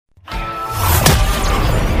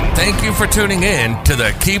Thank you for tuning in to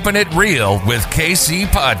the Keeping It Real with KC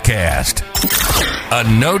podcast, a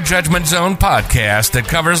no judgment zone podcast that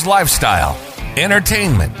covers lifestyle,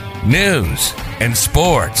 entertainment, news, and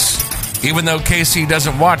sports. Even though KC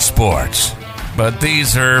doesn't watch sports, but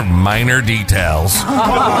these are minor details.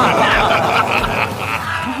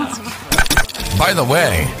 By the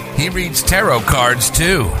way, he reads tarot cards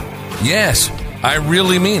too. Yes, I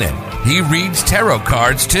really mean it. He reads tarot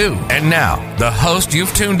cards too. And now, the host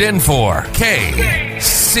you've tuned in for,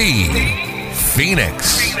 KC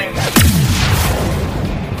Phoenix.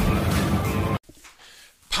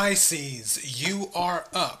 Pisces, you are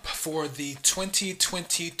up for the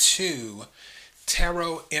 2022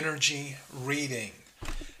 Tarot Energy Reading.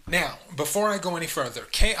 Now, before I go any further,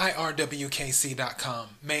 KIRWKC.com,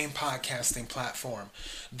 main podcasting platform.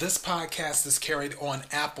 This podcast is carried on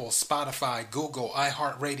Apple, Spotify, Google,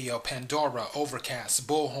 iHeartRadio, Pandora, Overcast,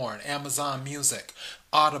 Bullhorn, Amazon Music,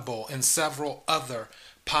 Audible, and several other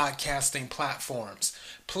podcasting platforms.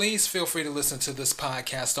 Please feel free to listen to this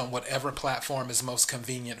podcast on whatever platform is most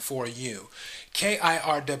convenient for you.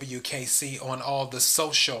 KIRWKC on all the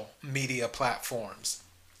social media platforms.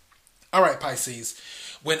 All right, Pisces.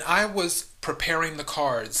 When I was preparing the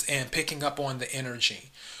cards and picking up on the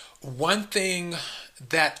energy, one thing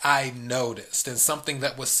that I noticed and something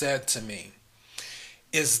that was said to me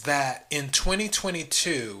is that in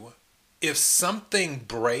 2022, if something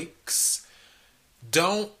breaks,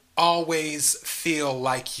 don't always feel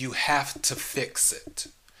like you have to fix it.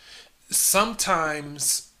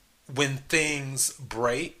 Sometimes when things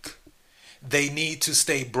break, they need to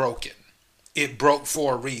stay broken. It broke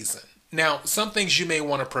for a reason. Now, some things you may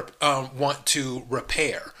want to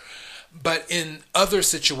repair, but in other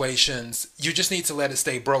situations, you just need to let it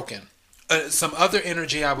stay broken. Some other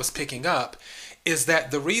energy I was picking up is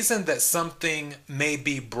that the reason that something may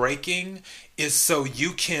be breaking is so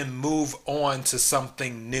you can move on to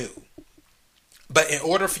something new. But in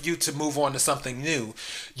order for you to move on to something new,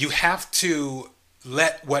 you have to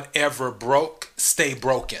let whatever broke stay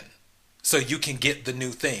broken, so you can get the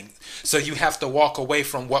new thing. So you have to walk away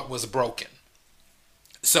from what was broken.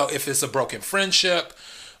 So if it's a broken friendship,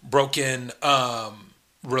 broken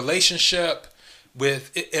relationship,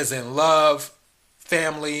 with as in love,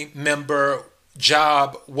 family member,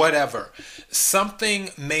 job, whatever,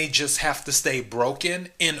 something may just have to stay broken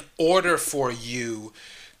in order for you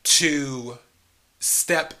to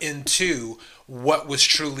step into what was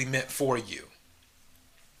truly meant for you.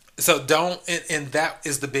 So and that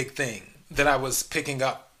is the big thing that I was picking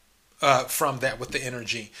up from that with the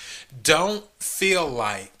energy. Don't feel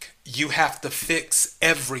like you have to fix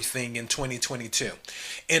everything in 2022.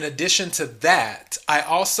 In addition to that, I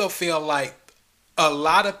also feel like a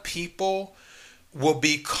lot of people will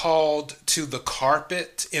be called to the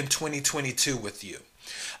carpet in 2022 with you.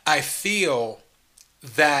 I feel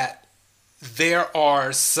that there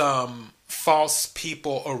are some false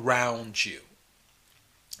people around you.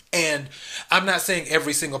 And I'm not saying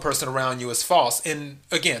every single person around you is false. And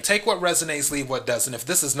again, take what resonates, leave what doesn't. If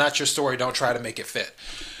this is not your story, don't try to make it fit.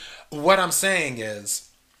 What I'm saying is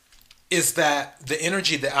that the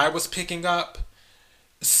energy that I was picking up,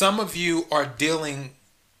 some of you are dealing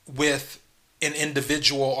with an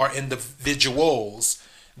individual or individuals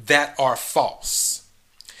that are false.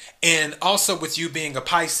 And also with you being a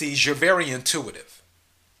Pisces, you're very intuitive.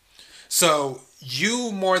 So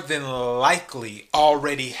you more than likely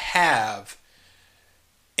already have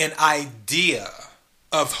an idea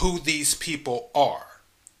of who these people are.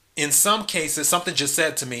 In some cases, something just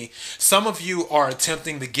said to me, some of you are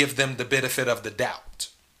attempting to give them the benefit of the doubt.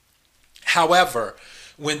 However,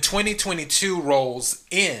 when 2022 rolls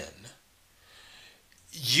in,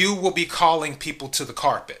 you will be calling people to the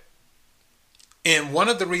carpet. And one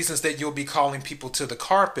of the reasons that you'll be calling people to the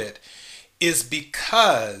carpet is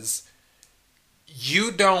because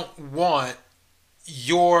you don't want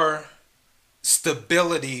your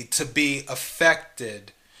stability to be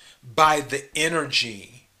affected by the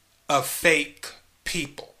energy of fake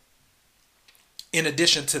people. In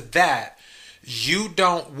addition to that, you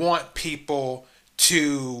don't want people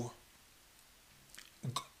to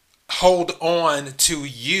hold on to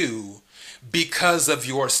you because of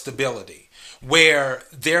your stability, where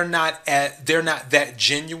they're not that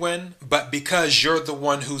genuine, but because you're the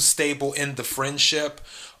one who's stable in the friendship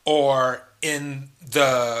or in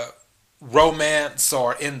the romance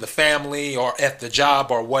or in the family or at the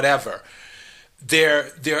job or whatever,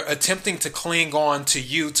 they're attempting to cling on to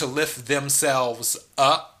you to lift themselves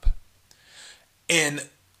up, and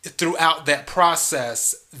throughout that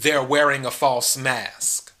process they're wearing a false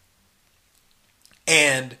mask.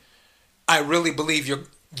 And I really believe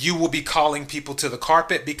you will be calling people to the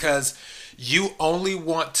carpet because you only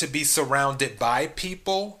want to be surrounded by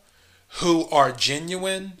people who are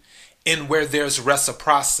genuine and where there's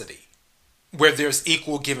reciprocity, where there's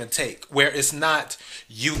equal give and take, where it's not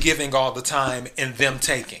you giving all the time and them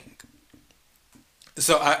taking.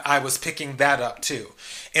 So I was picking that up too.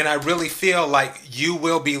 And I really feel like you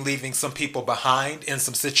will be leaving some people behind and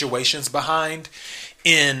some situations behind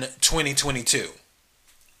in 2022.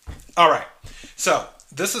 All right. So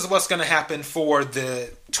this is what's going to happen for the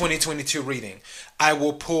 2022 reading. I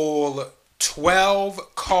will pull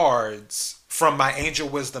 12 cards from my Angel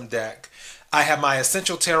Wisdom deck. I have my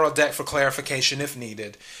Essential Tarot deck for clarification if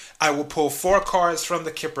needed. I will pull 4 cards from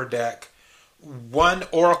the Kipper deck, 1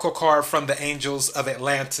 Oracle card from the Angels of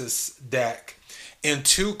Atlantis deck, and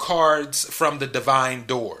 2 cards from the Divine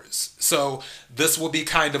Doors. So this will be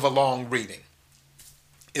kind of a long reading.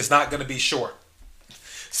 It's not going to be short.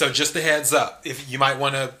 So just a heads up, if you might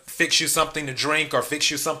want to fix you something to drink or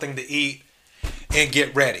fix you something to eat and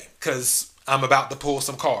get ready, because I'm about to pull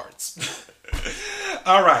some cards.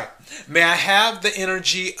 All right. May I have the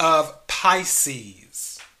energy of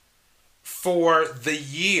Pisces for the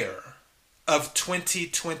year of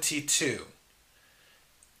 2022?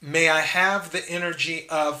 May I have the energy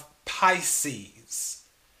of Pisces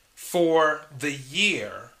for the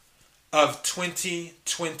year of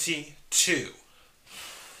 2022?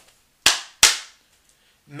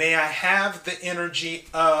 May I have the energy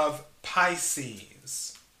of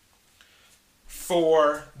Pisces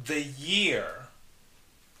for the year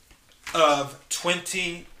of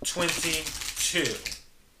 2022?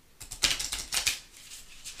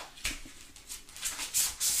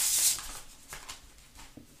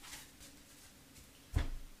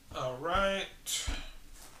 All right.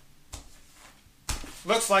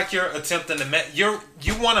 Looks like you're attempting to you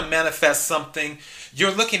want to manifest something.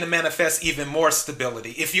 You're looking to manifest even more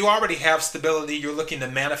stability. If you already have stability, you're looking to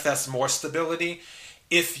manifest more stability.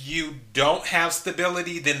 If you don't have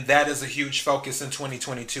stability, then that is a huge focus in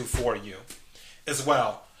 2022 for you as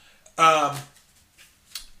well.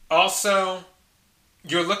 Also,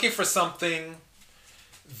 you're looking for something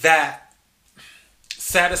that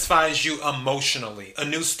satisfies you emotionally, a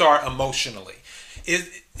new start emotionally.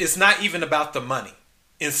 It's not even about the money.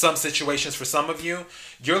 In some situations, for some of you,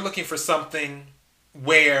 you're looking for something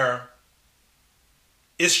where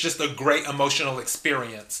it's just a great emotional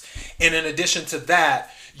experience. And in addition to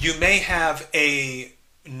that, you may have a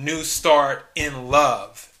new start in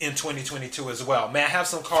love in 2022 as well. May I have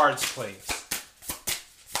some cards, please?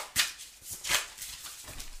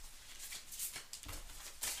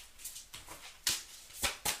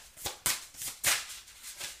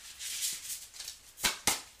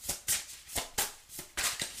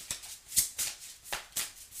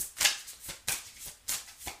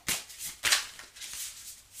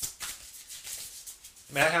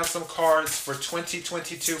 May I have some cards for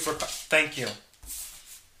 2022 for... Thank you.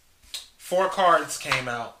 4 cards came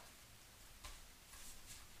out.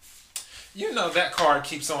 You know that card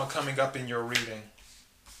keeps on coming up in your reading.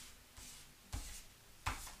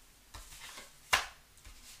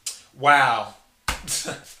 Wow.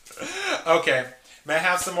 Okay. May I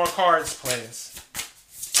have some more cards, please?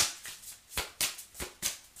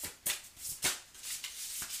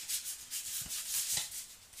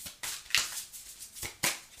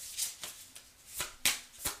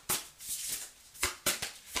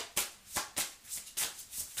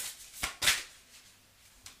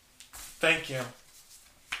 Thank you.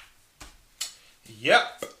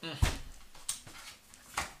 Yep.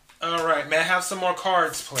 All right. May I have some more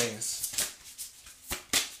cards, please?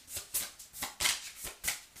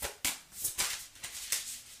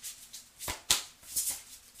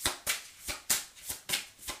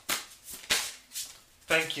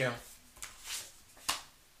 Thank you.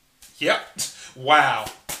 Yep. Wow.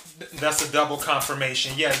 That's a double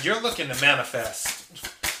confirmation. Yeah, you're looking to manifest.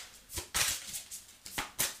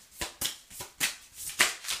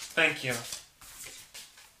 Thank you.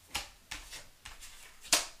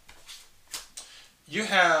 You've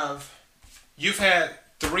had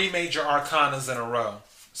 3 major arcanas in a row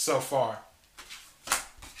so far.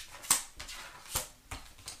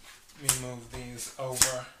 Let me move these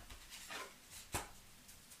over.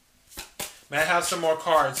 May I have some more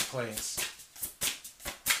cards, please?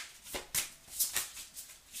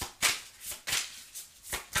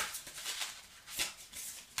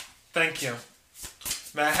 Thank you.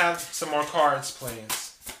 May I have some more cards, please?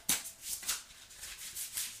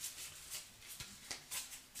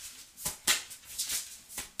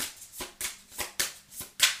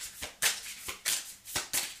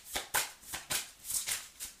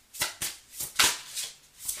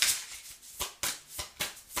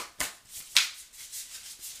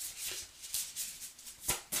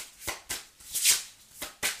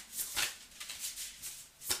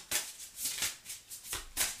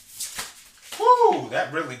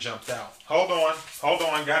 that really jumped out. Hold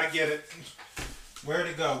on, gotta get it. Where'd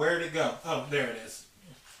it go? Oh, there it is.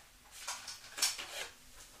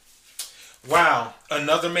 Wow,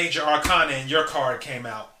 another major arcana in your card came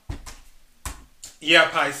out. Yeah,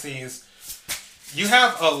 Pisces, you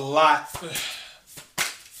have a lot.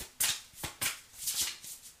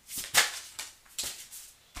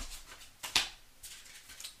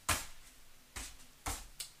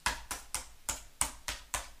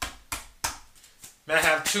 May I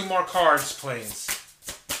have 2 more cards, please?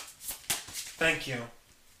 Thank you.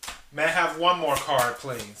 May I have 1 more card,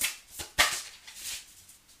 please?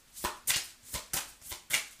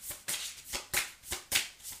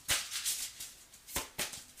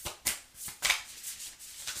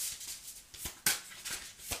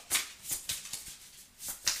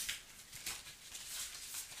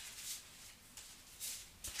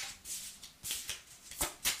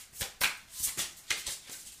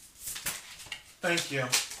 Thank you.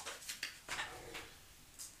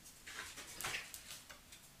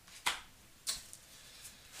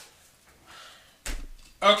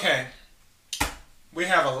 Okay. We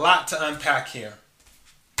have a lot to unpack here.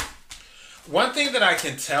 One thing that I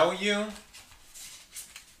can tell you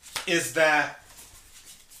is that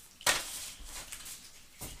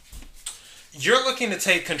you're looking to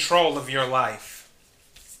take control of your life.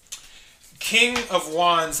 King of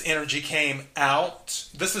Wands energy came out.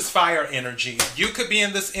 This is fire energy. You could be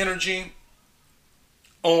in this energy,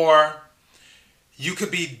 or you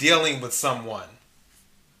could be dealing with someone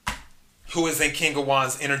who is in King of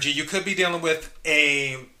Wands energy. You could be dealing with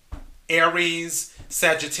a Aries,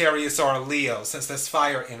 Sagittarius, or a Leo, since that's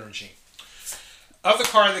fire energy. Other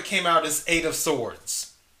card that came out is 8 of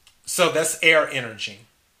Swords. So that's air energy.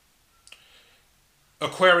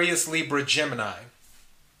 Aquarius, Libra, Gemini.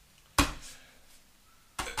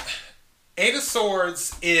 8 of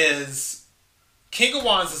Swords is... King of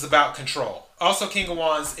Wands is about control. Also, King of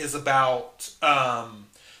Wands is about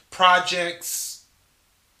projects,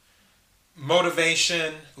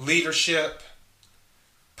 motivation, leadership,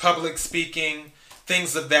 public speaking,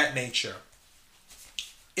 things of that nature.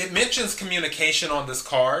 It mentions communication on this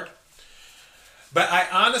card, but I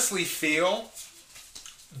honestly feel,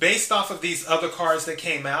 based off of these other cards that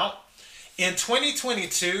came out, in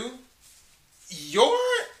 2022,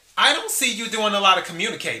 I don't see you doing a lot of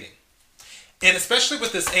communicating. And especially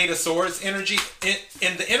with this 8 of Swords energy,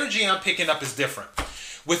 and the energy I'm picking up is different.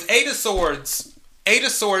 With 8 of Swords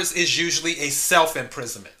is usually a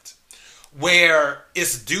self-imprisonment, where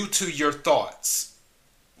it's due to your thoughts,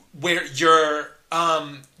 where you're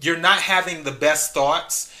not having the best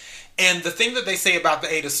thoughts. And the thing that they say about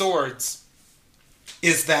the 8 of Swords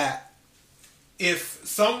is that if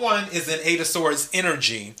someone is in 8 of Swords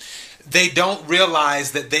energy, they don't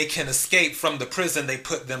realize that they can escape from the prison they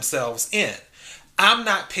put themselves in. I'm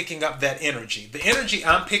not picking up that energy. The energy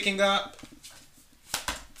I'm picking up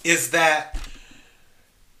is that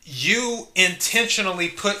you intentionally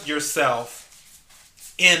put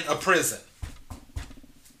yourself in a prison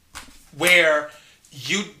where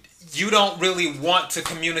you don't really want to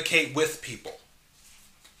communicate with people.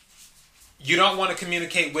 You don't want to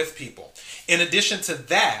communicate with people. In addition to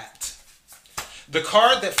that, the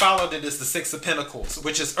card that followed it is the 6 of Pentacles,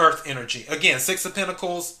 which is earth energy. Again, 6 of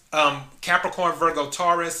Pentacles, Capricorn, Virgo,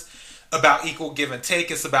 Taurus, about equal give and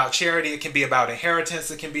take. It's about charity. It can be about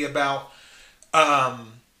inheritance. It can be about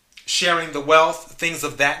sharing the wealth, things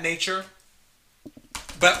of that nature.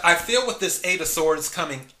 But I feel with this 8 of Swords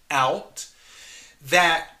coming out,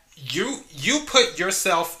 that you're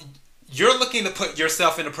looking to put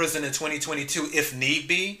yourself in a prison in 2022, if need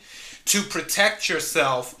be, to protect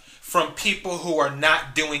yourself from people who are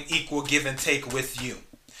not doing equal give and take with you.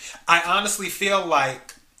 I honestly feel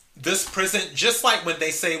like this prison, just like when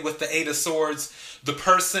they say with the 8 of Swords, the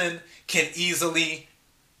person can easily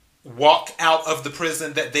walk out of the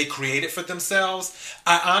prison that they created for themselves.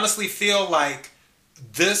 I honestly feel like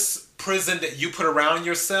this prison that you put around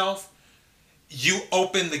yourself, you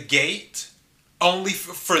open the gate only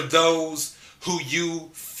for those who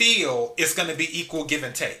you feel is going to be equal give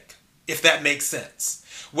and take, if that makes sense.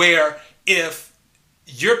 Where if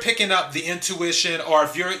you're picking up the intuition, or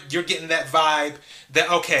if you're getting that vibe that,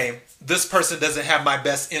 okay, this person doesn't have my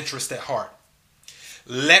best interest at heart,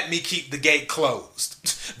 let me keep the gate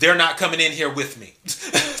closed. They're not coming in here with me.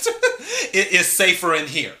 It is safer in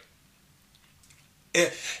here.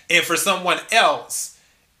 And for someone else,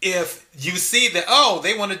 if you see that, oh,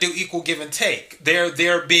 they want to do equal give and take,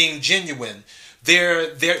 they're being genuine,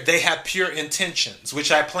 they have pure intentions,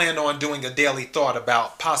 which I plan on doing a daily thought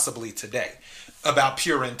about possibly today, about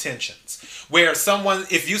pure intentions. where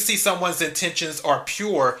if you see someone's intentions are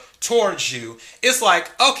pure towards you, it's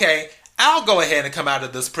like, okay, I'll go ahead and come out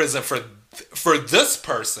of this prison for this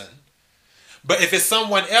person. But if it's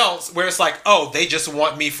someone else where it's like, oh, they just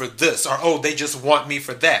want me for this, or oh, they just want me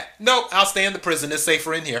for that. Nope, I'll stay in the prison. It's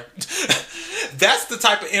safer in here. That's the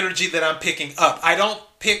type of energy that I'm picking up. I don't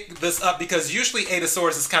pick this up because usually Eight of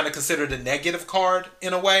Swords is kind of considered a negative card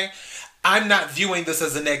in a way. I'm not viewing this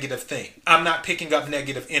as a negative thing. I'm not picking up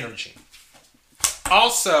negative energy.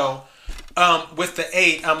 Also, with the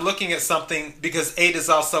 8, I'm looking at something because 8 is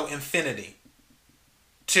also infinity.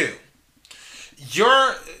 2.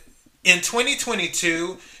 In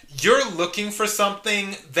 2022, you're looking for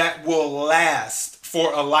something that will last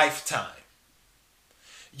for a lifetime.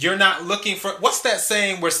 You're not looking for, what's that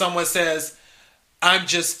saying where someone says,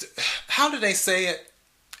 how do they say it?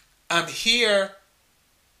 I'm here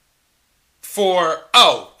for,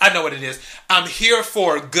 I know what it is. I'm here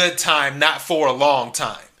for a good time, not for a long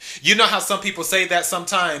time. You know how some people say that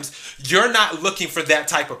sometimes? You're not looking for that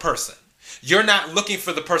type of person. You're not looking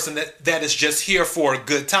for the person that is just here for a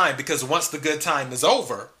good time, because once the good time is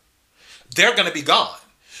over, they're going to be gone.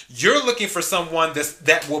 You're looking for someone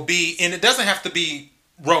that will be, and it doesn't have to be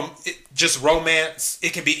just romance.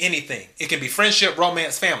 It can be anything. It can be friendship,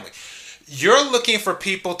 romance, family. You're looking for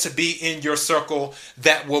people to be in your circle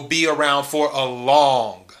that will be around for a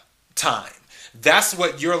long time. That's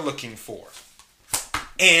what you're looking for.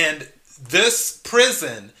 And this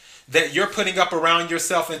prison that you're putting up around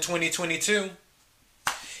yourself in 2022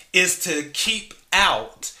 is to keep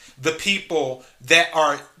out the people that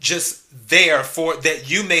are just there that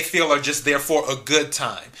you may feel are just there for a good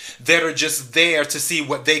time, that are just there to see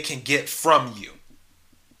what they can get from you,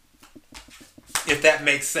 if that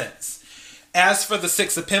makes sense. As for the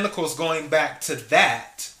 6 of Pentacles, going back to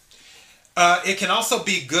that, it can also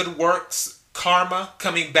be good works, karma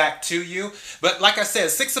coming back to you. But like I said,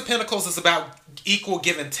 6 of Pentacles is about equal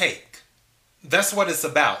give and take. That's what it's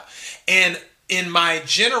about. And in my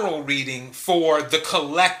general reading for the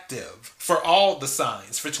collective, for all the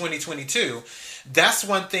signs for 2022, that's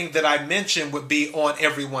one thing that I mentioned would be on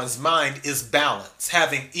everyone's mind is balance,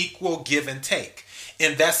 having equal give and take.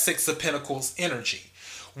 And that's 6 of Pentacles energy,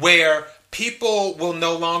 where people will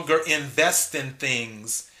no longer invest in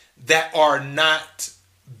things that are not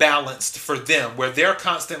balanced for them, where they're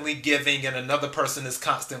constantly giving and another person is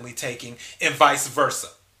constantly taking, and vice versa.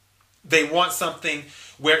 They want something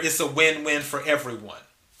where it's a win-win for everyone.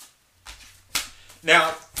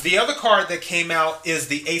 Now, the other card that came out is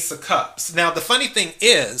the Ace of Cups. Now, the funny thing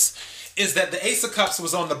is that the Ace of Cups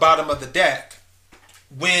was on the bottom of the deck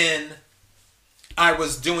when I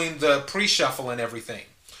was doing the pre-shuffle and everything.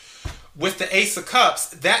 With the Ace of Cups,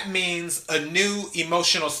 that means a new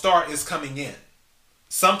emotional start is coming in.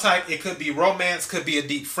 It could be romance, could be a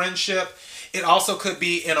deep friendship. It also could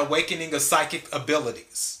be an awakening of psychic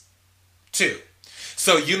abilities, too.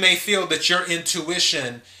 So you may feel that your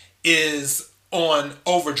intuition is on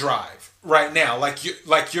overdrive right now,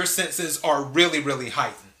 like your senses are really, really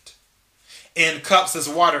heightened. And Cups is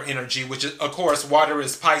water energy, which is, of course, water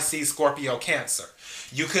is Pisces, Scorpio, Cancer.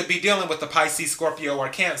 You could be dealing with a Pisces, Scorpio, or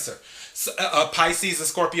Cancer. So a Pisces, a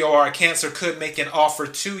Scorpio, or a Cancer could make an offer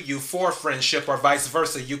to you for friendship, or vice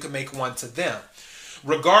versa. You could make one to them.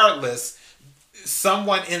 Regardless,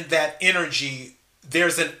 someone in that energy,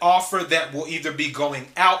 there's an offer that will either be going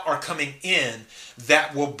out or coming in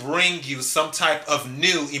that will bring you some type of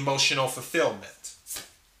new emotional fulfillment.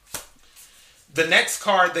 The next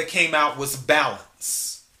card that came out was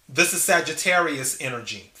Balance. This is Sagittarius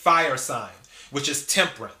energy, fire sign, which is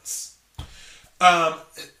Temperance.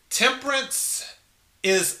 Temperance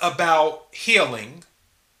is about healing.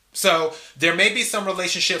 So there may be some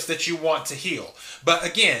relationships that you want to heal. But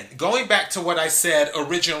again, going back to what I said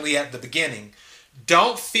originally at the beginning,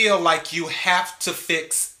 don't feel like you have to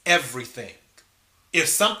fix everything. If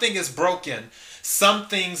something is broken, some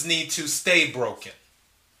things need to stay broken.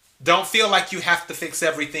 Don't feel like you have to fix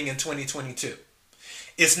everything in 2022.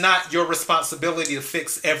 It's not your responsibility to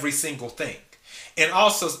fix every single thing. And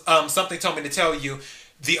also, something told me to tell you,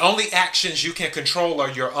 the only actions you can control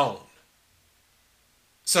are your own.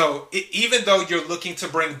 So even though you're looking to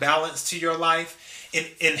bring balance to your life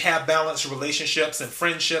and have balanced relationships and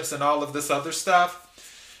friendships and all of this other stuff,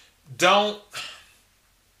 don't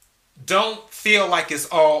feel like it's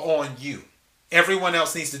all on you. Everyone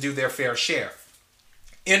else needs to do their fair share.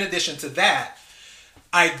 In addition to that,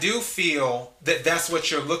 I do feel that that's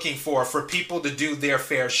what you're looking for people to do their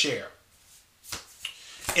fair share.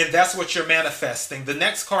 And that's what you're manifesting. The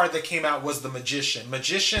next card that came out was the Magician.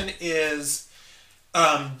 Magician is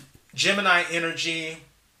Gemini energy.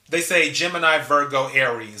 They say Gemini, Virgo,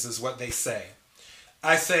 Aries is what they say.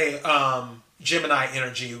 I say Gemini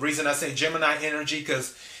energy. The reason I say Gemini energy,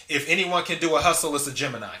 because if anyone can do a hustle, it's a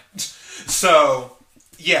Gemini. So,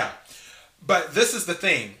 yeah. But this is the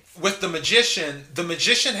thing. With the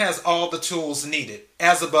magician has all the tools needed.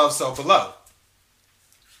 As above, so below.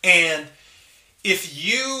 And if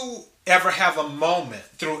you ever have a moment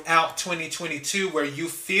throughout 2022 where you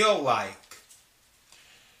feel like,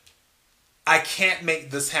 I can't make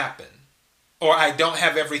this happen, or I don't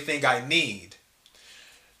have everything I need,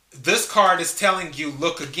 this card is telling you,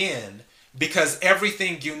 look again, because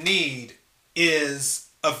everything you need is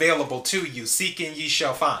available to you. Seek and ye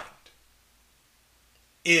shall find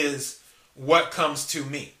is what comes to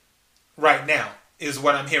me right now, is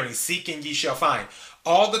what I'm hearing. Seek and ye shall find.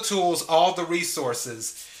 All the tools, all the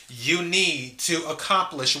resources you need to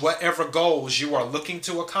accomplish whatever goals you are looking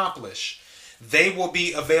to accomplish, they will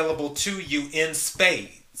be available to you in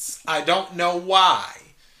spades. I don't know why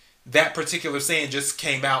that particular saying just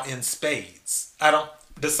came out in spades.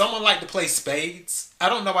 Does someone like to play spades? I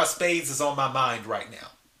don't know why spades is on my mind right now.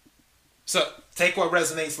 So take what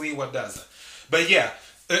resonates, leave what doesn't. But yeah,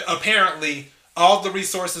 apparently all the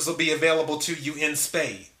resources will be available to you in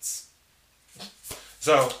spades.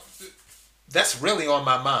 So that's really on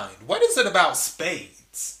my mind. What is it about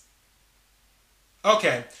spades?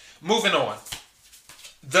 Okay, moving on.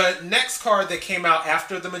 The next card that came out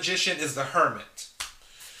after the Magician is the Hermit.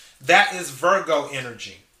 That is Virgo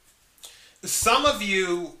energy. Some of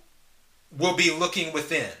you will be looking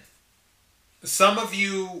within. Some of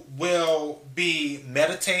you will be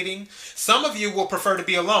meditating. Some of you will prefer to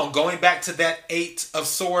be alone. Going back to that Eight of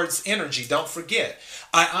Swords energy, don't forget.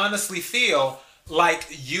 I honestly feel like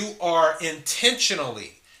you are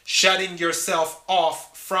intentionally shutting yourself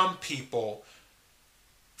off from people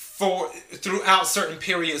throughout certain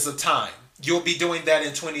periods of time. You'll be doing that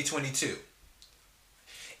in 2022.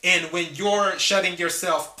 And when you're shutting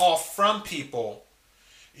yourself off from people,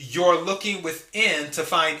 you're looking within to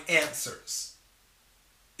find answers,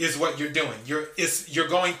 is what you're doing. You're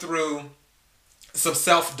going through some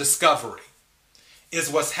self-discovery,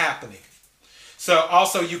 is what's happening. So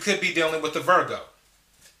also you could be dealing with the Virgo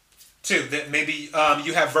too. That maybe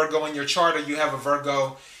you have Virgo in your chart, or you have a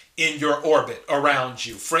Virgo in your orbit around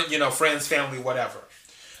you. Friends, family, whatever.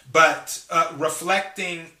 But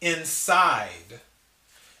reflecting inside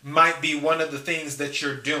might be one of the things that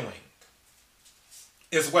you're doing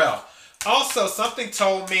as well. Also, something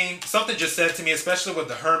just said to me, especially with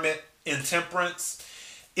the Hermit in Temperance,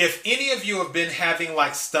 if any of you have been having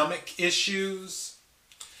like stomach issues,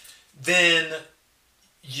 then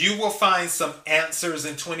you will find some answers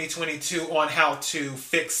in 2022 on how to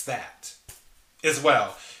fix that as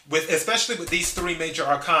well. Especially with these three major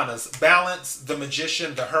arcanas: Balance, the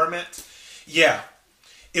Magician, the Hermit. Yeah.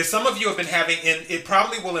 If some of you have been having, and it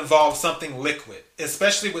probably will involve something liquid,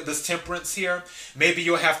 especially with this Temperance here, maybe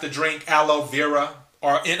you'll have to drink aloe vera,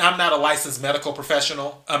 and I'm not a licensed medical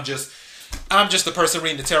professional. I'm just the person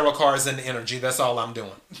reading the tarot cards and the energy. That's all I'm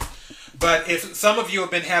doing. But if some of you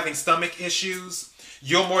have been having stomach issues,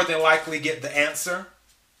 you'll more than likely get the answer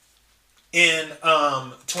in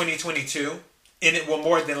 2022, and it will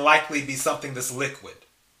more than likely be something that's liquid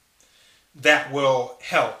that will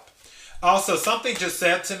help. Also, something just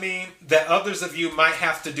said to me that others of you might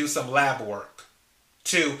have to do some lab work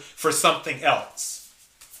too for something else.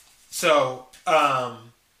 So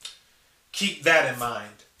keep that in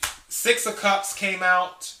mind. Six of Cups came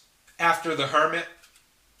out after the Hermit.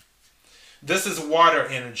 This is water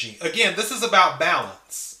energy. Again, this is about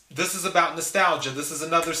balance. This is about nostalgia. This is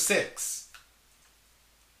another six.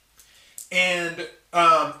 And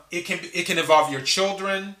it can involve your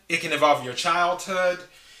children. It can involve your childhood.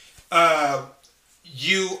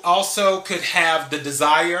 You also could have the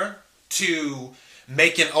desire to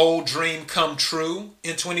make an old dream come true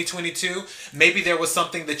in 2022. Maybe there was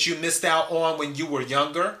something that you missed out on when you were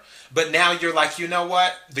younger, but now you're like, you know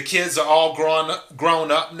what? The kids are all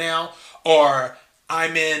grown up now, or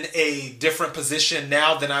I'm in a different position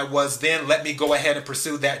now than I was then. Let me go ahead and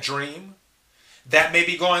pursue that dream. That may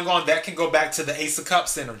be going on. That can go back to the Ace of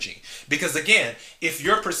Cups energy. Because again, if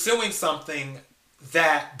you're pursuing something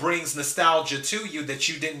that brings nostalgia to you that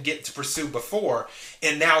you didn't get to pursue before,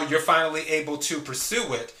 and now you're finally able to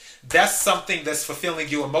pursue it, that's something that's fulfilling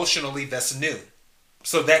you emotionally that's new.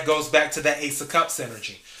 So that goes back to that Ace of Cups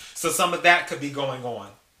energy. So some of that could be going on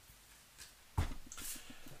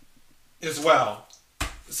as well.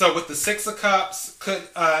 So with the Six of Cups,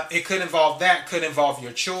 it could involve that, could involve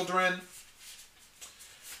your children.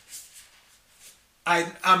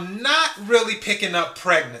 I'm not really picking up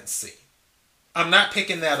pregnancy. I'm not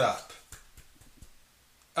picking that up.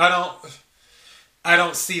 I don't I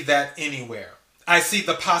don't see that anywhere. I see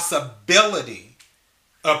the possibility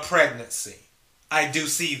of pregnancy. I do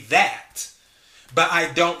see that. But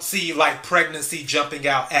I don't see like pregnancy jumping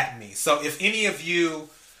out at me. So if any of you,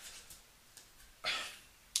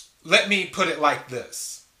 let me put it like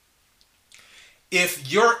this.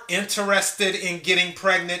 If you're interested in getting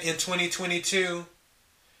pregnant in 2022,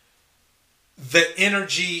 the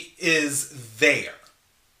energy is there.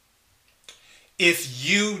 If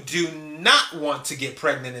you do not want to get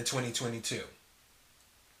pregnant in 2022,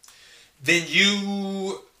 then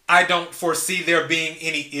I don't foresee there being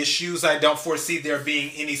any issues. I don't foresee there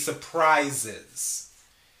being any surprises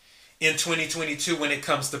in 2022 when it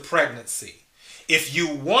comes to pregnancy. If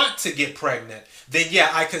you want to get pregnant, then yeah,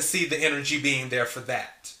 I could see the energy being there for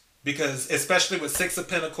that. Because especially with Six of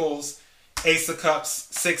Pentacles, Ace of Cups,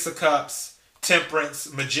 Six of Cups,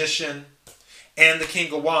 Temperance, Magician, and the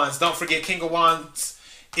King of Wands. Don't forget, King of Wands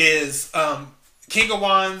is... King of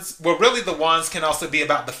Wands, well, really the Wands can also be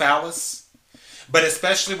about the phallus. But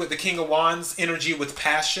especially with the King of Wands energy with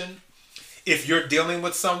passion, if you're dealing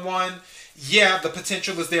with someone, yeah, the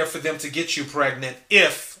potential is there for them to get you pregnant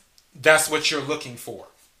if that's what you're looking for.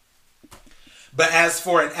 But as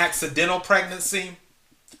for an accidental pregnancy,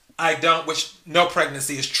 no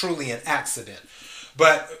pregnancy is truly an accident.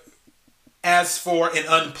 But as for an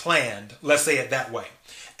unplanned, let's say it that way.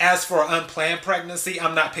 As for an unplanned pregnancy,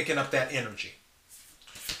 I'm not picking up that energy.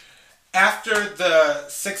 After the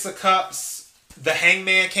Six of Cups, the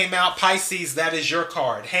Hangman came out. Pisces, that is your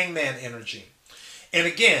card. Hangman energy. And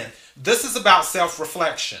again, this is about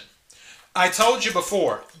self-reflection. I told you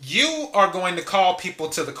before, you are going to call people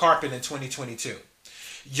to the carpet in 2022.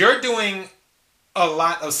 You're doing a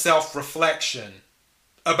lot of self-reflection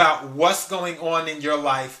about what's going on in your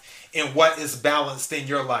life and what is balanced in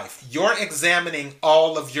your life. You're examining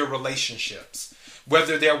all of your relationships,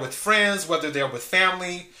 whether they're with friends, whether they're with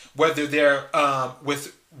family, whether they're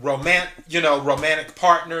with romantic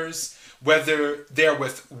partners, whether they're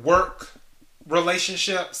with work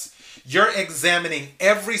relationships. You're examining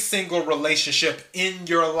every single relationship in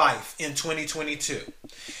your life in 2022.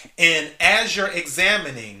 And as you're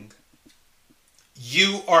examining,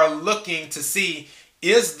 you are looking to see,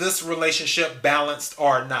 is this relationship balanced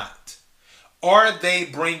or not? Are they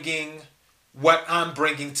bringing what I'm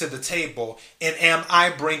bringing to the table? And am I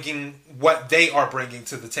bringing what they are bringing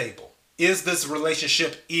to the table? Is this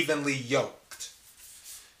relationship evenly yoked?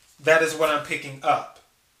 That is what I'm picking up.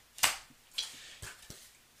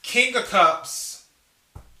 King of Cups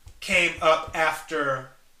came up after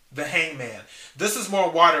the Hangman. This is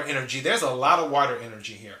more water energy. There's a lot of water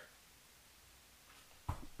energy here.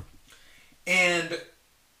 And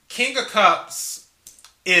King of Cups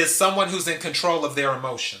is someone who's in control of their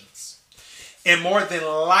emotions. And more than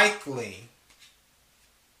likely,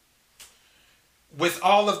 with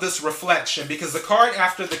all of this reflection, because the card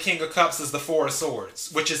after the King of Cups is the Four of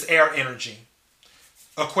Swords, which is air energy.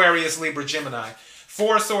 Aquarius, Libra, Gemini.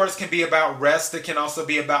 Four of Swords can be about rest. It can also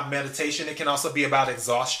be about meditation. It can also be about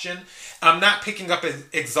exhaustion. I'm not picking up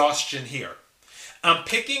exhaustion here. I'm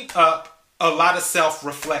picking up a lot of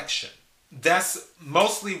self-reflection. That's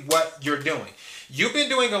mostly what you're doing. You've been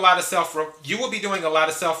doing a lot of you will be doing a lot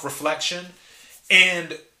of self-reflection,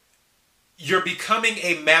 and you're becoming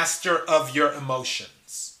a master of your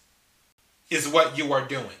emotions, is what you are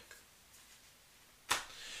doing.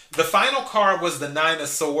 The final card was the Nine of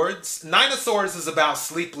Swords. Nine of Swords is about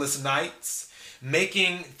sleepless nights,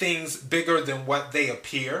 making things bigger than what they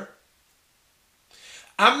appear.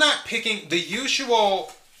 I'm not picking the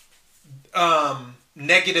usual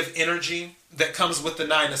negative energy that comes with the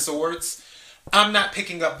Nine of Swords. I'm not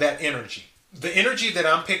picking up that energy. The energy that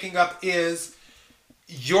I'm picking up is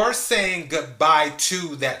you're saying goodbye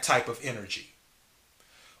to that type of energy.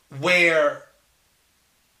 Where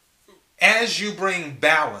as you bring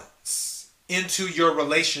balance into your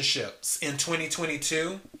relationships in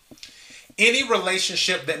 2022, any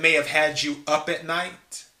relationship that may have had you up at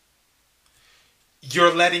night,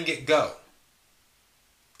 you're letting it go.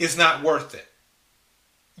 It's not worth it.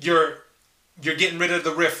 You're getting rid of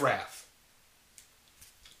the riffraff.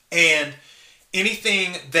 And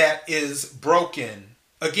anything that is broken,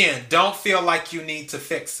 again, don't feel like you need to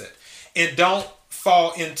fix it. And don't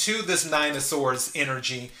fall into this Nine of Swords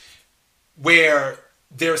energy where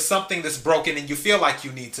there's something that's broken and you feel like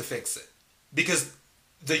you need to fix it. Because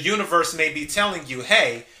the universe may be telling you,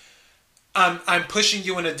 hey, I'm pushing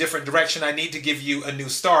you in a different direction. I need to give you a new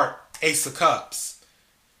start. Ace of Cups.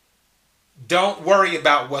 Don't worry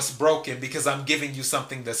about what's broken because I'm giving you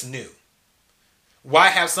something that's new. Why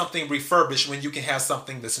have something refurbished when you can have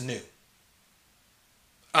something that's new?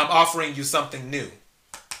 I'm offering you something new.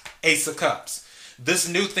 Ace of Cups. This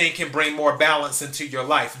new thing can bring more balance into your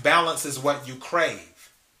life. Balance is what you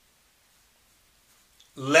crave.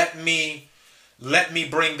 Let me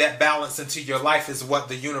bring that balance into your life is what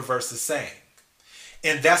the universe is saying.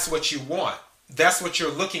 And that's what you want. That's what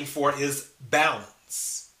you're looking for, is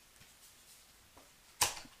balance.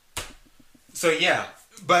 So yeah,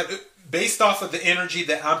 but based off of the energy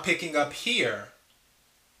that I'm picking up here,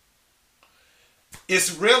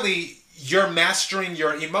 it's really you're mastering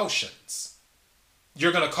your emotions.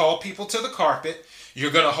 You're going to call people to the carpet.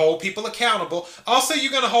 You're going to hold people accountable. Also,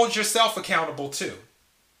 you're going to hold yourself accountable too.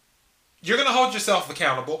 You're going to hold yourself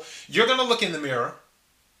accountable. You're going to look in the mirror.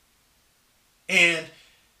 And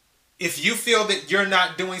if you feel that you're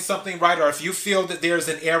not doing something right, or if you feel that there's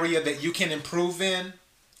an area that you can improve in,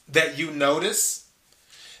 that you notice,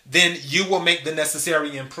 then you will make the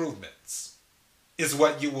necessary improvements, is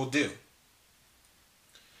what you will do.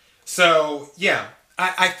 So, yeah,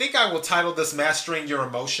 I think I will title this Mastering Your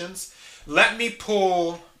Emotions. Let me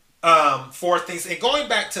pull 4 things. And going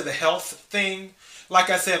back to the health thing, like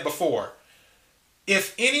I said before,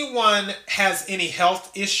 if anyone has any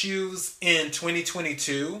health issues in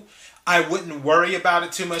 2022, I wouldn't worry about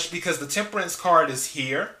it too much, because the Temperance card is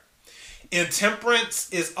here. And Temperance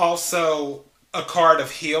is also a card of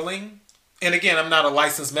healing. And again, I'm not a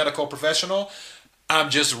licensed medical professional. I'm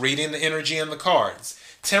just reading the energy in the cards.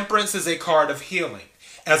 Temperance is a card of healing.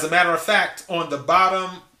 As a matter of fact, on the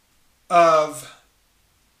bottom of,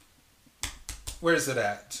 where is it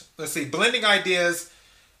at? Let's see, blending ideas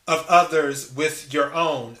of others with your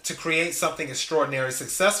own to create something extraordinary.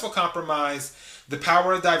 Successful compromise, the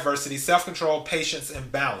power of diversity, self-control, patience,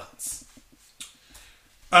 and balance.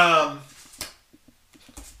 I'm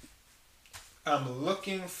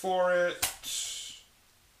looking for it.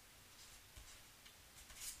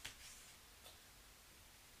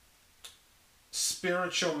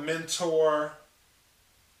 Spiritual mentor.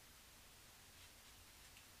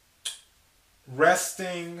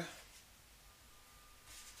 Resting.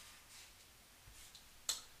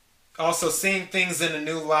 Also seeing things in a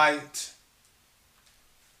new light.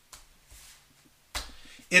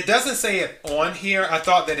 It doesn't say it on here. I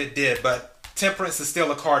thought that it did, but Temperance is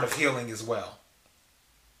still a card of healing as well.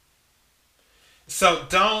 So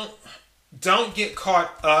don't get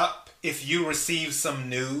caught up if you receive some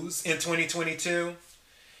news in 2022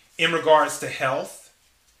 in regards to health,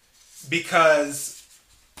 because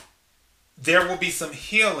there will be some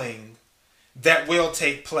healing that will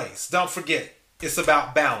take place. Don't forget, it's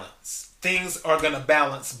about balance. Things are going to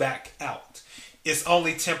balance back out. It's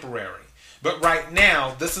only temporary. But right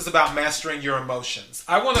now, this is about mastering your emotions.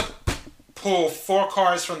 I want to pull 4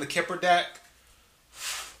 cards from the Kipper deck.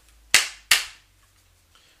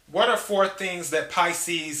 What are 4 things that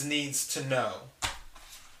Pisces needs to know?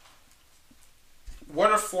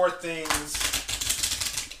 What are 4 things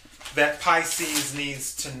that Pisces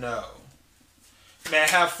needs to know? May I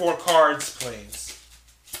have 4 cards, please?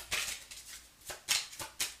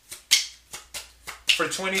 For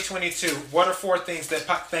 2022, what are 4 things that...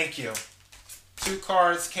 Thank you. 2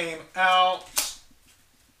 cards came out.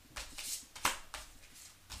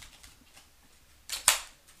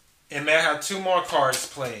 And may I have 2 more cards,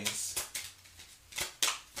 please?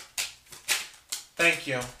 Thank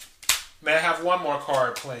you. May I have 1 more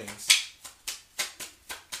card, please?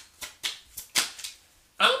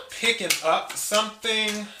 I'm picking up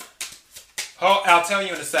something. Oh, I'll tell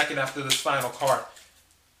you in a second after this final card.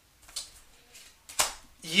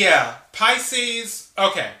 Yeah, Pisces.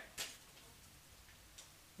 Okay.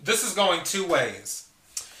 This is going 2 ways.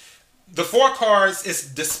 The 4 cards is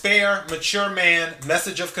despair, mature man,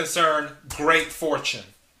 message of concern, great fortune.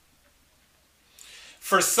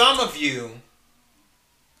 For some of you,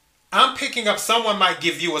 I'm picking up someone might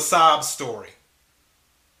give you a sob story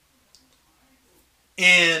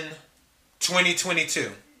in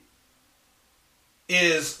 2022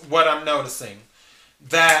 is what I'm noticing.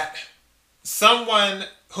 That someone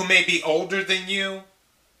who may be older than you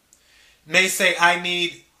may say, I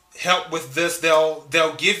need help with this.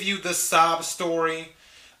 They'll give you the sob story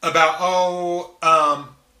about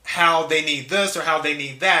how they need this or how they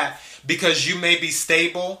need that, because you may be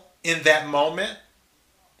stable in that moment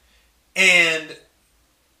and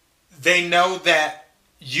they know that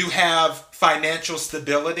you have financial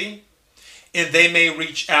stability, and they may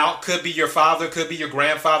reach out. Could be your father, could be your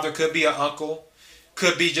grandfather, could be an uncle,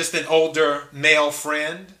 could be just an older male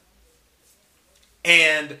friend,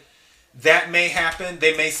 and that may happen.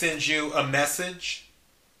 They may send you a message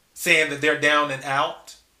saying that they're down and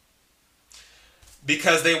out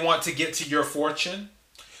because they want to get to your fortune.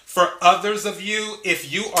 For others of you,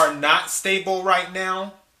 if you are not stable right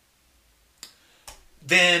now,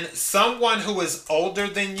 then someone who is older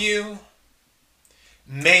than you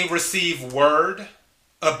may receive word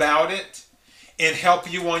about it and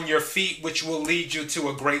help you on your feet, which will lead you to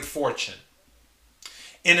a great fortune.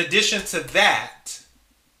 In addition to that,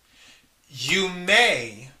 you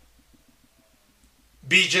may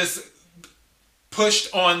be just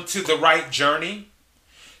pushed onto the right journey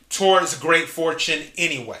towards great fortune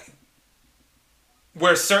anyway,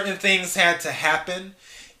 where certain things had to happen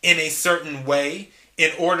in a certain way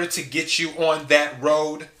in order to get you on that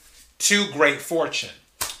road to great fortune.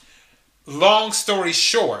 Long story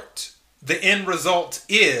short, the end result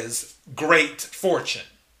is great fortune.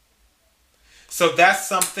 So that's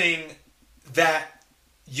something that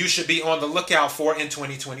you should be on the lookout for in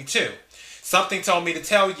 2022. Something told me to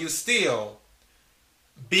tell you still,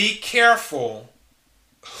 be careful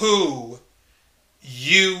who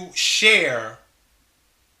you share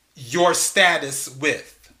your status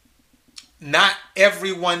with. Not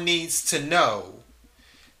everyone needs to know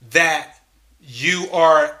that you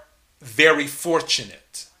are very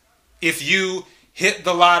fortunate. If you hit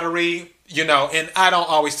the lottery, and I don't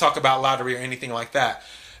always talk about lottery or anything like that,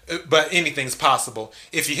 but anything's possible.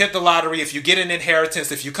 If you hit the lottery, if you get an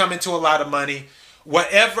inheritance, if you come into a lot of money,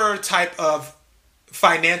 whatever type of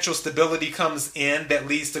financial stability comes in that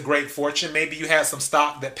leads to great fortune, maybe you had some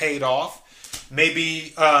stock that paid off,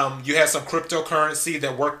 maybe you had some cryptocurrency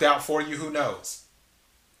that worked out for you, who knows?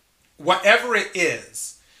 Whatever it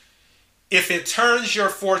is, if it turns your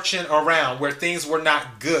fortune around where things were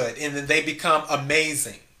not good and then they become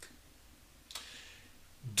amazing,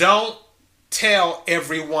 don't tell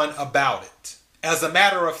everyone about it. As a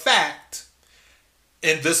matter of fact,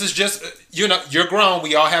 and this is just, you're grown,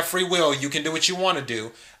 we all have free will, you can do what you want to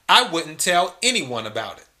do. I wouldn't tell anyone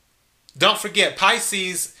about it. Don't forget,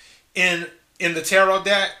 Pisces in the tarot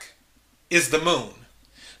deck is the moon.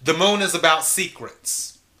 The moon is about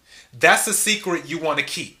secrets. That's a secret you want to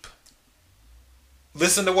keep.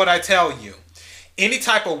 Listen to what I tell you. Any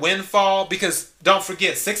type of windfall, because don't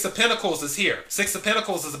forget, Six of Pentacles is here. Six of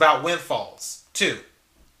Pentacles is about windfalls too.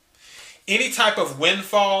 Any type of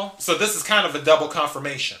windfall, so this is kind of a double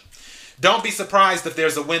confirmation. Don't be surprised if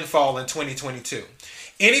there's a windfall in 2022.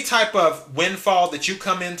 Any type of windfall that you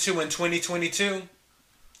come into in 2022,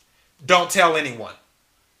 don't tell anyone.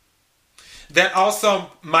 That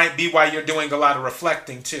also might be why you're doing a lot of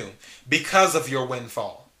reflecting too, because of your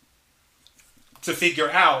windfall. To figure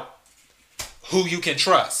out who you can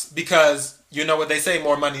trust, because you know what they say,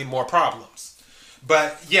 more money, more problems.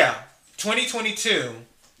 But yeah, 2022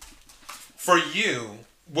 for you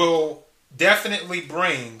will definitely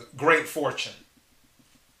bring great fortune,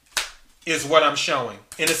 is what I'm showing.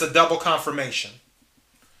 And it's a double confirmation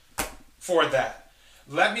for that.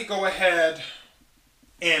 Let me go ahead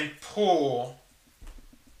and pull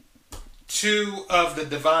two of the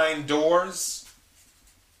divine doors.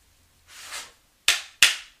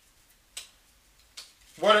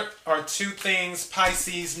 What are two things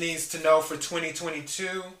Pisces needs to know for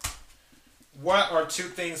 2022? What are two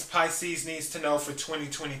things Pisces needs to know for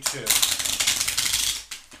 2022?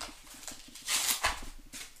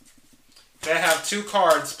 May I have two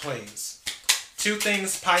cards, please? Two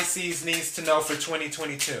things Pisces needs to know for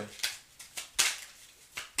 2022.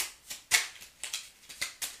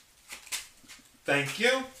 Thank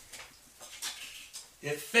you.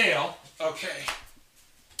 It failed. Okay.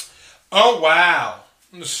 Oh, wow.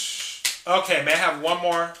 Okay, may I have one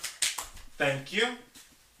more? Thank you.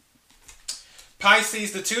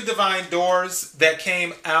 Pisces, the two divine doors that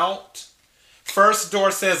came out. First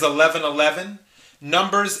door says 1111.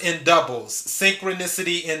 Numbers in doubles.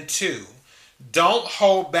 Synchronicity in 2. Don't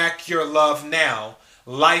hold back your love now.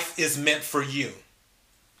 Life is meant for you.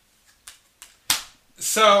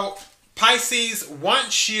 So, Pisces,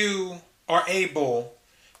 once you are able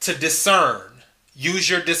to discern, use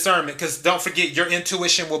your discernment, because don't forget, your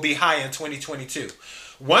intuition will be high in 2022.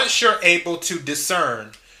 Once you're able to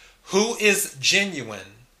discern who is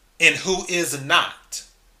genuine and who is not,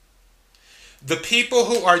 the people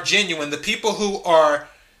who are genuine, the people who are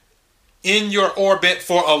in your orbit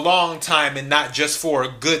for a long time and not just for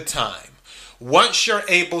a good time, once you're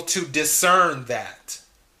able to discern that,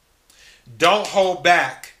 don't hold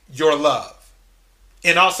back your love.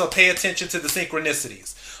 And also pay attention to the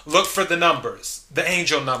synchronicities. Look for the numbers, the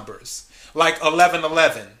angel numbers, like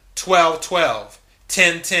 1111, 1212,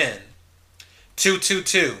 1010,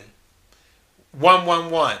 222,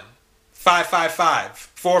 111, 555,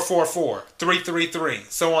 444, 333,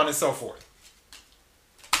 so on and so forth.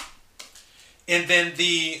 And then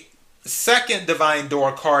the second divine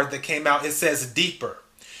door card that came out, it says deeper.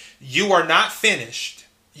 You are not finished.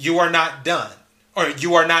 You are not done. Or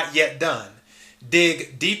you are not yet done.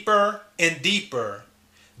 Dig deeper and deeper.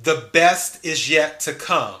 The best is yet to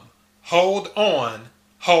come. Hold on,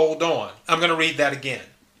 hold on. I'm going to read that again.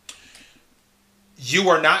 You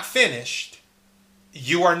are not finished.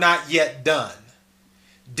 You are not yet done.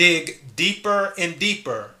 Dig deeper and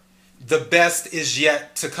deeper. The best is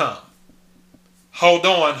yet to come. Hold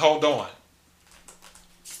on, hold on.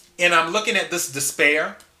 And I'm looking at this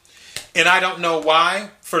despair, and I don't know why.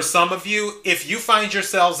 For some of you, if you find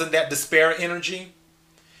yourselves in that despair energy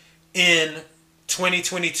in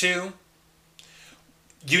 2022,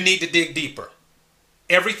 you need to dig deeper.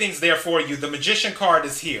 Everything's there for you. The Magician card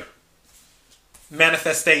is here.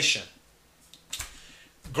 Manifestation.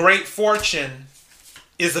 Great fortune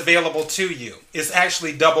is available to you. It's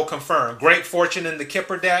actually double confirmed. Great fortune in the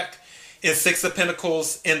Kipper deck and Six of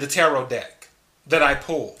Pentacles in the Tarot deck that I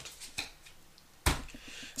pulled.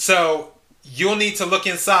 So you'll need to look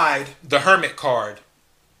inside the Hermit card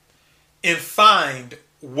and find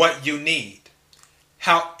what you need.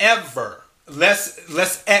 However,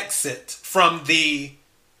 let's exit from the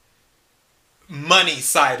money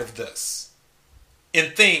side of this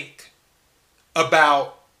and think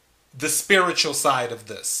about the spiritual side of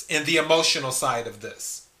this and the emotional side of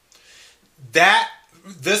this.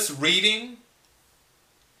 This reading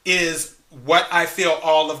is what I feel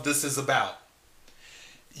all of this is about.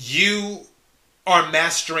 You are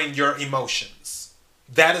mastering your emotions.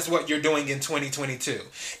 That is what you're doing in 2022.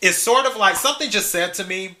 It's sort of like something just said to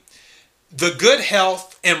me, the good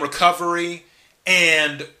health and recovery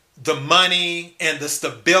and the money and the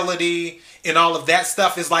stability and all of that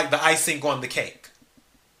stuff is like the icing on the cake.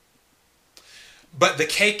 But the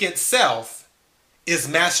cake itself is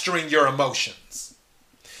mastering your emotions.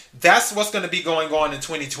 That's what's going to be going on in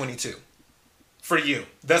 2022 for you.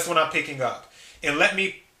 That's what I'm picking up. And let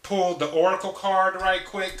me pull the Oracle card right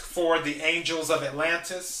quick for the Angels of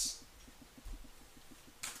Atlantis.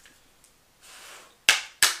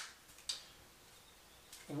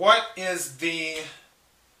 What is the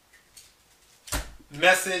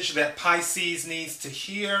message that Pisces needs to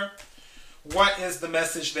hear? What is the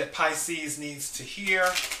message that Pisces needs to hear?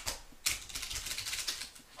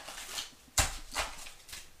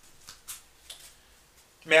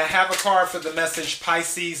 May I have a card for the message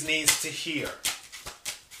Pisces needs to hear?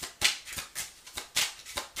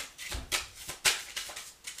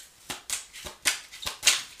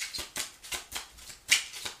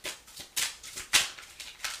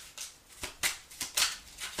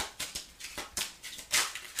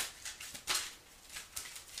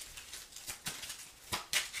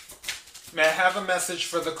 May I have a message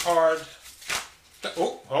for the card?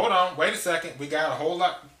 Oh, hold on. Wait a second. We got a whole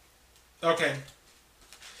lot. Okay.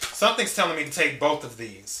 Something's telling me to take both of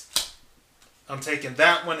these. I'm taking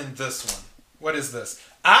that one and this one. What is this?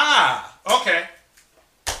 Ah, okay.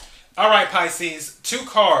 All right, Pisces. 2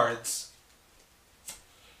 cards.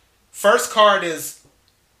 First card is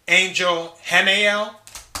Angel Hanael,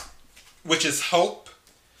 which is hope.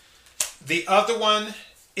 The other one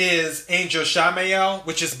is Angel Shamael,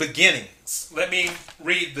 which is beginnings. Let me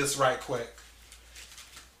read this right quick.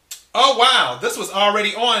 Oh, wow. This was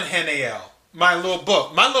already on Hanael, my little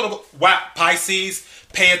book. Wow, Pisces,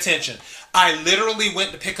 pay attention. I literally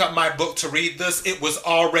went to pick up my book to read this. It was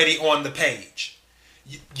already on the page.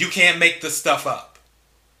 You can't make this stuff up.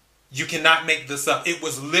 You cannot make this up. It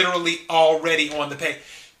was literally already on the page.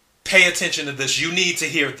 Pay attention to this. You need to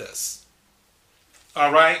hear this.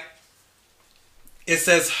 All right? It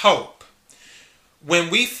says hope. When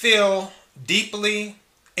we feel deeply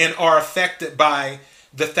and are affected by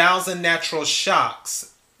the 1,000 natural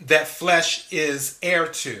shocks that flesh is heir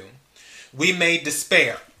to, we may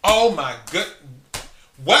despair. Oh my good.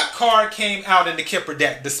 What card came out in the Kipper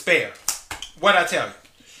deck? Despair. What'd I tell you?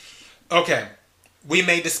 Okay. We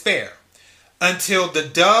may despair until the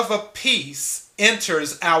dove of peace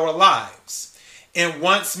enters our lives and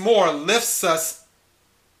once more lifts us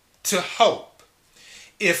to hope.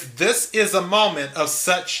 If this is a moment of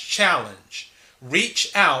such challenge,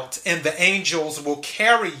 reach out and the angels will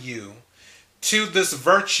carry you to this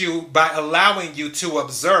virtue by allowing you to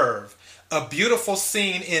observe a beautiful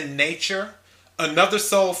scene in nature, another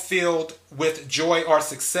soul filled with joy or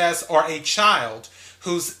success, or a child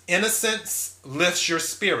whose innocence lifts your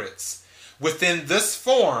spirits. Within this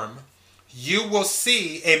form, you will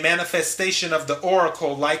see a manifestation of the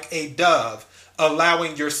oracle like a dove,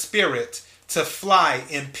 allowing your spirit to fly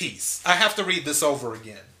in peace. I have to read this over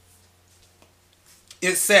again.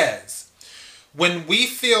 It says, when we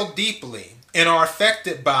feel deeply and are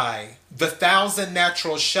affected by the 1,000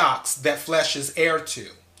 natural shocks that flesh is heir to,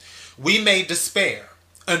 we may despair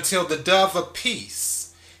until the dove of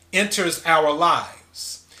peace enters our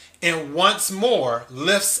lives and once more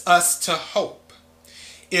lifts us to hope.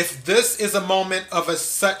 If this is a moment of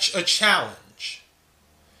such a challenge,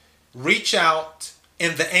 reach out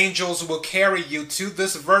and the angels will carry you to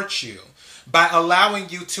this virtue by allowing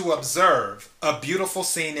you to observe a beautiful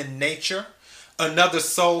scene in nature, another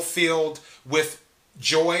soul filled with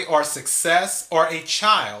joy or success, or a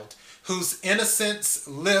child whose innocence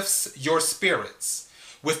lifts your spirits.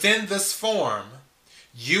 Within this form,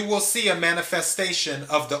 you will see a manifestation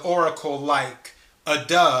of the oracle like a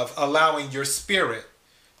dove allowing your spirit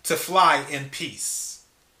to fly in peace.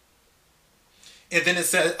 And then it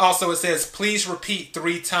says, please repeat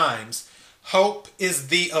 3 times, hope is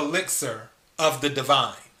the elixir of the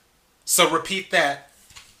divine. So repeat that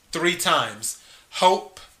 3 times.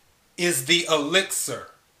 Hope is the elixir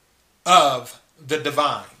of the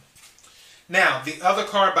divine. Now, the other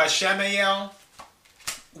card by Shamael,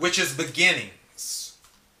 which is beginnings.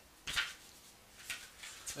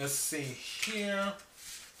 Let's see here.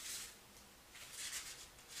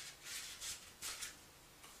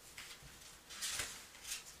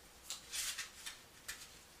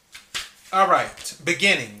 All right,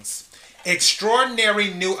 beginnings.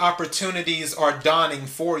 Extraordinary new opportunities are dawning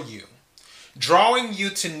for you, drawing you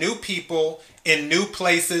to new people in new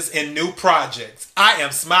places and new projects. I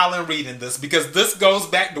am smiling reading this because this goes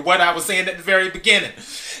back to what I was saying at the very beginning.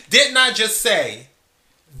 Didn't I just say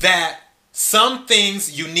that some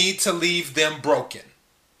things you need to leave them broken?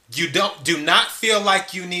 You do not feel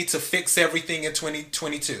like you need to fix everything in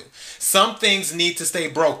 2022. Some things need to stay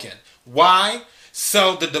broken. Why?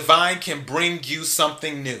 So the divine can bring you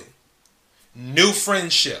something new. New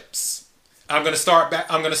friendships. I'm going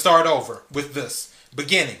to start over with this.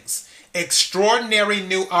 Beginnings. Extraordinary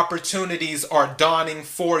new opportunities are dawning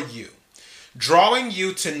for you, drawing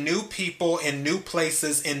you to new people in new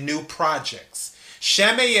places and new projects.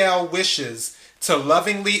 Shamael wishes to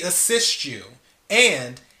lovingly assist you,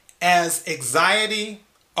 and as anxiety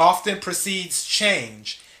often precedes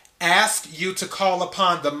change, ask you to call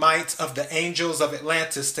upon the might of the angels of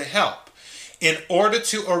Atlantis to help in order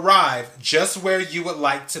to arrive just where you would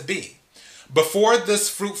like to be. Before this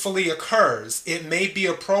fruitfully occurs, it may be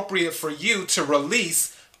appropriate for you to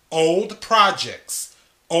release old projects,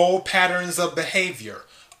 old patterns of behavior,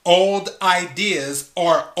 old ideas,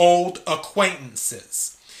 or old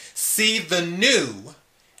acquaintances. See the new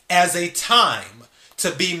as a time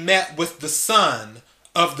to be met with the sun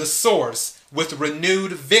of the source with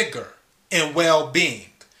renewed vigor and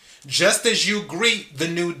well-being, just as you greet the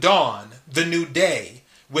new dawn, the new day,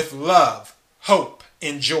 with love, hope,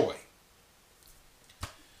 and joy.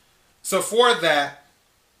 So for that,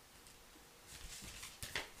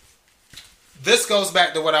 this goes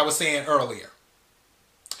back to what I was saying earlier.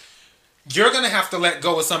 You're going to have to let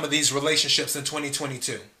go of some of these relationships in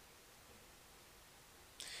 2022.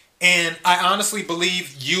 And I honestly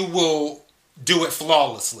believe you will do it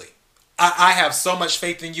flawlessly. I have so much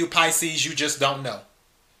faith in you, Pisces, you just don't know.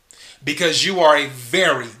 Because you are a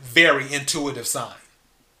very, very intuitive sign.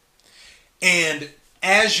 And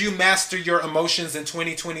as you master your emotions in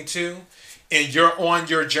 2022 and you're on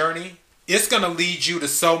your journey, it's going to lead you to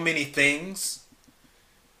so many things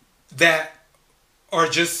that are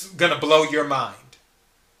just going to blow your mind.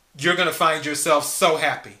 You're going to find yourself so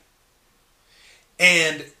happy.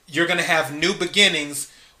 And you're going to have new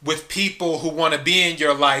beginnings with people who want to be in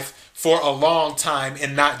your life for a long time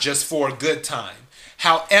and not just for a good time.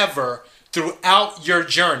 However, throughout your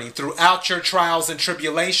journey, throughout your trials and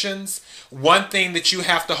tribulations, one thing that you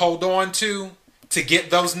have to hold on to get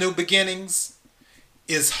those new beginnings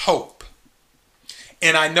is hope.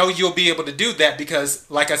 And I know you'll be able to do that because,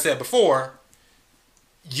 like I said before,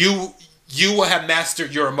 you will have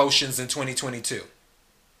mastered your emotions in 2022.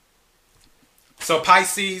 So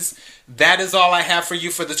Pisces, that is all I have for you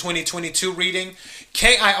for the 2022 reading.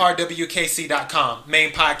 KIRWKC.com, main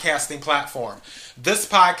podcasting platform. This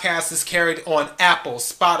podcast is carried on Apple,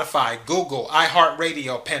 Spotify, Google,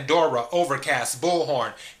 iHeartRadio, Pandora, Overcast,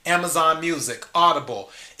 Bullhorn, Amazon Music, Audible,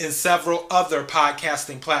 and several other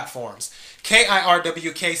podcasting platforms.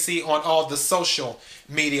 KIRWKC on all the social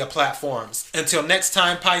media platforms. Until next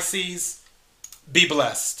time, Pisces, be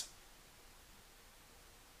blessed.